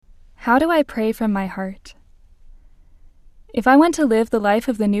How do I pray from my heart? If I want to live the life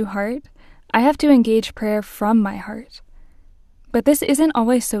of the new heart, I have to engage prayer from my heart. But this isn't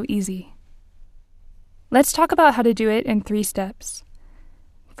always so easy. Let's talk about how to do it in 3 steps.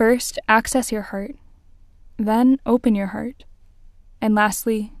 First, access your heart. Then, open your heart. And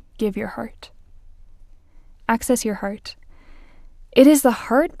lastly, give your heart. Access your heart. It is the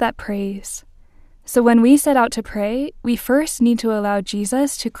heart that prays. So when we set out to pray, we first need to allow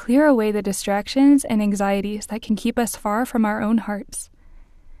Jesus to clear away the distractions and anxieties that can keep us far from our own hearts.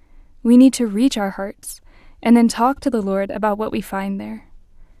 We need to reach our hearts and then talk to the Lord about what we find there.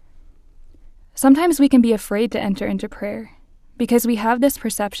 Sometimes we can be afraid to enter into prayer because we have this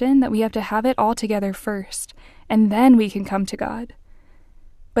perception that we have to have it all together first, and then we can come to God.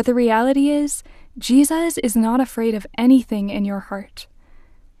 But the reality is, Jesus is not afraid of anything in your heart.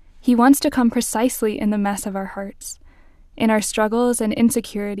 He wants to come precisely in the mess of our hearts, in our struggles and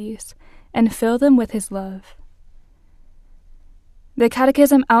insecurities, and fill them with his love. The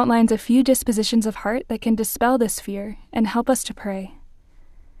Catechism outlines a few dispositions of heart that can dispel this fear and help us to pray.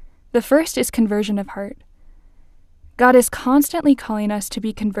 The first is conversion of heart. God is constantly calling us to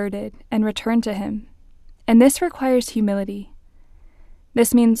be converted and return to him, and this requires humility.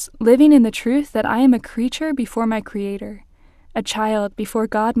 This means living in the truth that I am a creature before my Creator, a child before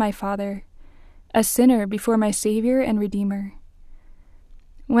God my Father, a sinner before my Savior and Redeemer.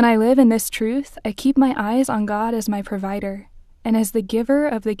 When I live in this truth, I keep my eyes on God as my provider and as the giver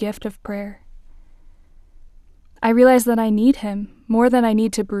of the gift of prayer. I realize that I need him more than I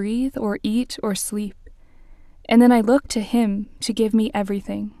need to breathe or eat or sleep, and then I look to him to give me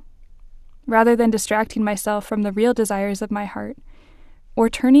everything, rather than distracting myself from the real desires of my heart or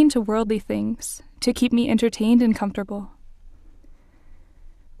turning to worldly things to keep me entertained and comfortable.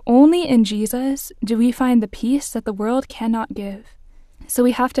 Only in Jesus do we find the peace that the world cannot give, so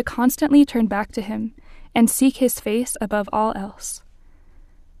we have to constantly turn back to him and seek his face above all else.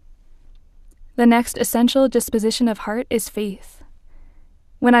 The next essential disposition of heart is faith.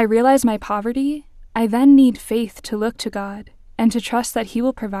 When I realize my poverty, I then need faith to look to God and to trust that he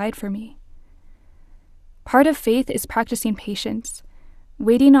will provide for me. Part of faith is practicing patience,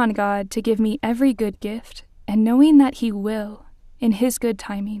 waiting on God to give me every good gift and knowing that he will, in his good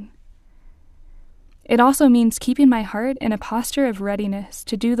timing. It also means keeping my heart in a posture of readiness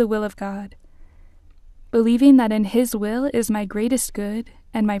to do the will of God, believing that in his will is my greatest good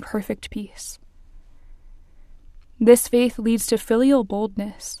and my perfect peace. This faith leads to filial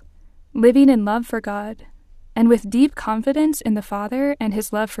boldness, living in love for God, and with deep confidence in the Father and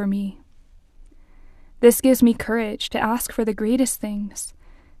his love for me. This gives me courage to ask for the greatest things,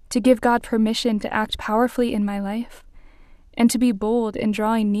 to give God permission to act powerfully in my life, and to be bold in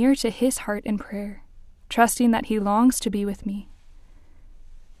drawing near to his heart in prayer, trusting that he longs to be with me.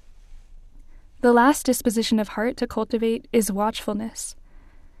 The last disposition of heart to cultivate is watchfulness.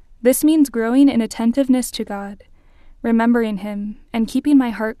 This means growing in attentiveness to God, remembering him and keeping my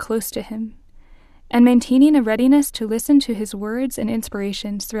heart close to him, and maintaining a readiness to listen to his words and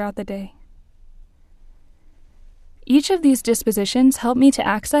inspirations throughout the day. Each of these dispositions help me to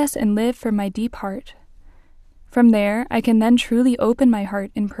access and live from my deep heart. From there, I can then truly open my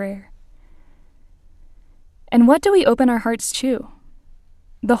heart in prayer. And what do we open our hearts to?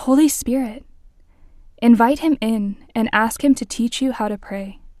 The Holy Spirit. Invite him in and ask him to teach you how to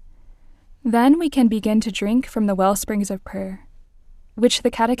pray. Then we can begin to drink from the well springs of prayer, which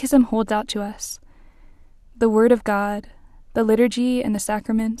the Catechism holds out to us: the Word of God, the liturgy and the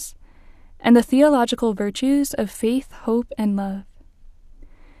sacraments, and the theological virtues of faith, hope, and love.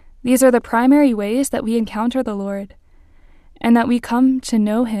 These are the primary ways that we encounter the Lord, and that we come to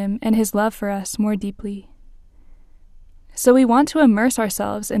know him and his love for us more deeply. So we want to immerse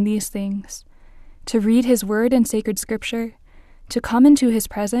ourselves in these things, to read his word in sacred scripture, to come into his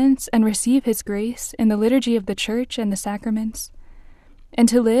presence and receive his grace in the liturgy of the church and the sacraments, and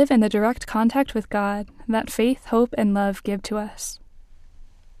to live in the direct contact with God that faith, hope, and love give to us.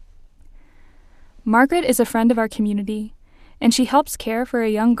 Margaret is a friend of our community, and she helps care for a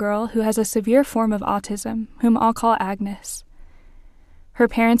young girl who has a severe form of autism, whom I'll call Agnes. Her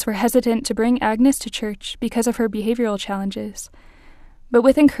parents were hesitant to bring Agnes to church because of her behavioral challenges, but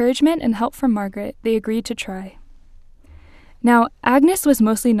with encouragement and help from Margaret, they agreed to try. Now, Agnes was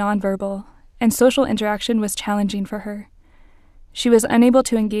mostly nonverbal, and social interaction was challenging for her. She was unable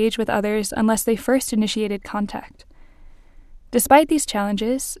to engage with others unless they first initiated contact. Despite these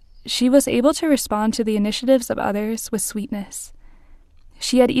challenges, she was able to respond to the initiatives of others with sweetness.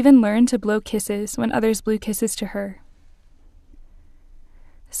 She had even learned to blow kisses when others blew kisses to her.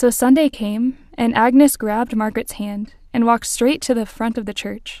 So Sunday came, and Agnes grabbed Margaret's hand and walked straight to the front of the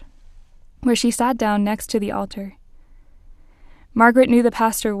church, where she sat down next to the altar. Margaret knew the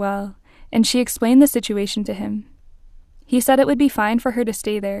pastor well, and she explained the situation to him. He said it would be fine for her to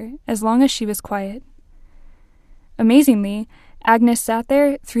stay there, as long as she was quiet. Amazingly, Agnes sat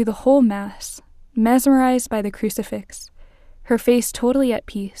there through the whole Mass, mesmerized by the crucifix, her face totally at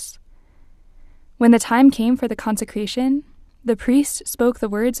peace. When the time came for the consecration, the priest spoke the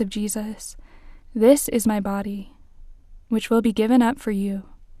words of Jesus, "This is my body, which will be given up for you,"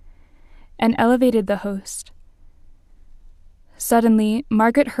 and elevated the host. Suddenly,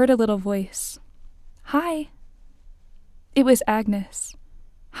 Margaret heard a little voice. "Hi." It was Agnes.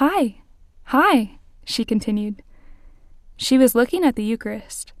 "Hi, hi," she continued. She was looking at the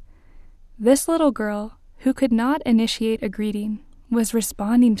Eucharist. This little girl, who could not initiate a greeting, was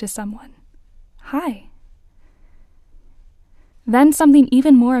responding to someone. "Hi." Then something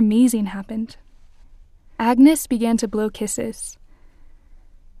even more amazing happened. Agnes began to blow kisses.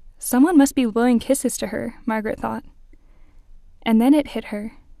 Someone must be blowing kisses to her, Margaret thought. And then it hit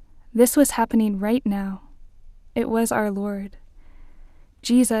her. This was happening right now. It was our Lord.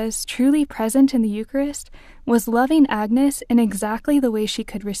 Jesus, truly present in the Eucharist, was loving Agnes in exactly the way she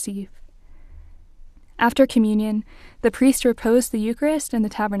could receive. After communion, the priest reposed the Eucharist in the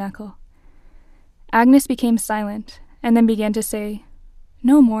tabernacle. Agnes became silent and then began to say,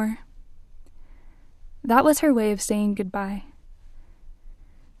 "No more." That was her way of saying goodbye.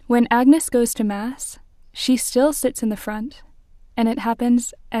 When Agnes goes to Mass, she still sits in the front, and it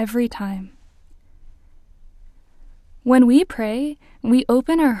happens every time. When we pray, we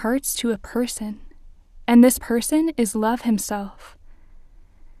open our hearts to a person, and this person is love himself.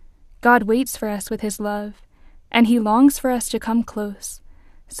 God waits for us with his love, and he longs for us to come close,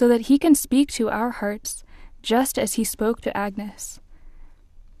 so that he can speak to our hearts just as he spoke to Agnes.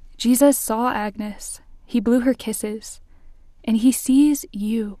 Jesus saw Agnes, he blew her kisses, and he sees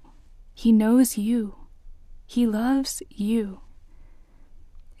you. He knows you. He loves you.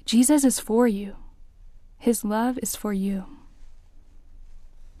 Jesus is for you. His love is for you.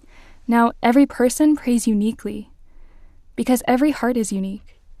 Now, every person prays uniquely, because every heart is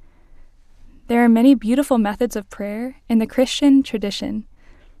unique. There are many beautiful methods of prayer in the Christian tradition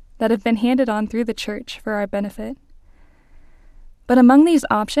that have been handed on through the Church for our benefit. But among these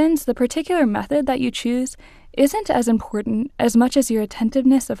options, the particular method that you choose isn't as important as much as your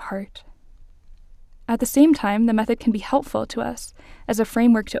attentiveness of heart. At the same time, the method can be helpful to us as a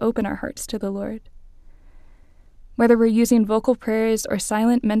framework to open our hearts to the Lord. Whether we're using vocal prayers or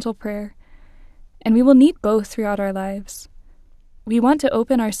silent mental prayer, and we will need both throughout our lives, we want to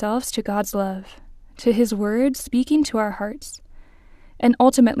open ourselves to God's love, to his word speaking to our hearts, and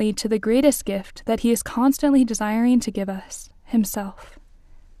ultimately to the greatest gift that he is constantly desiring to give us, himself.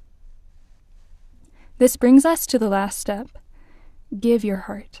 This brings us to the last step. Give your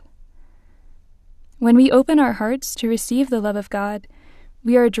heart. When we open our hearts to receive the love of God,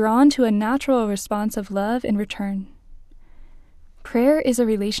 we are drawn to a natural response of love in return. Prayer is a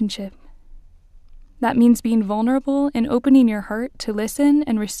relationship. That means being vulnerable and opening your heart to listen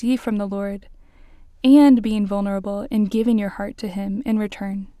and receive from the Lord, and being vulnerable in giving your heart to him in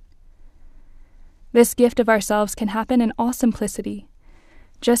return. This gift of ourselves can happen in all simplicity,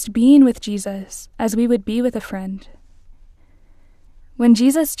 just being with Jesus as we would be with a friend. When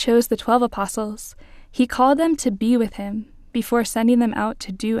Jesus chose the 12 apostles, he called them to be with him before sending them out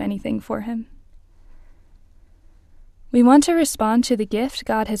to do anything for him. We want to respond to the gift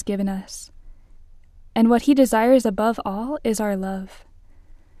God has given us, and what he desires above all is our love.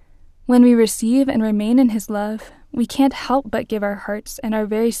 When we receive and remain in his love, we can't help but give our hearts and our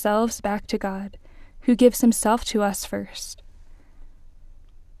very selves back to God, who gives himself to us first.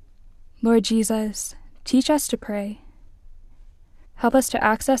 Lord Jesus, teach us to pray. Help us to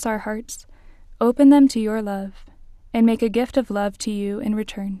access our hearts, open them to your love, and make a gift of love to you in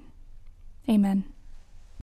return. Amen.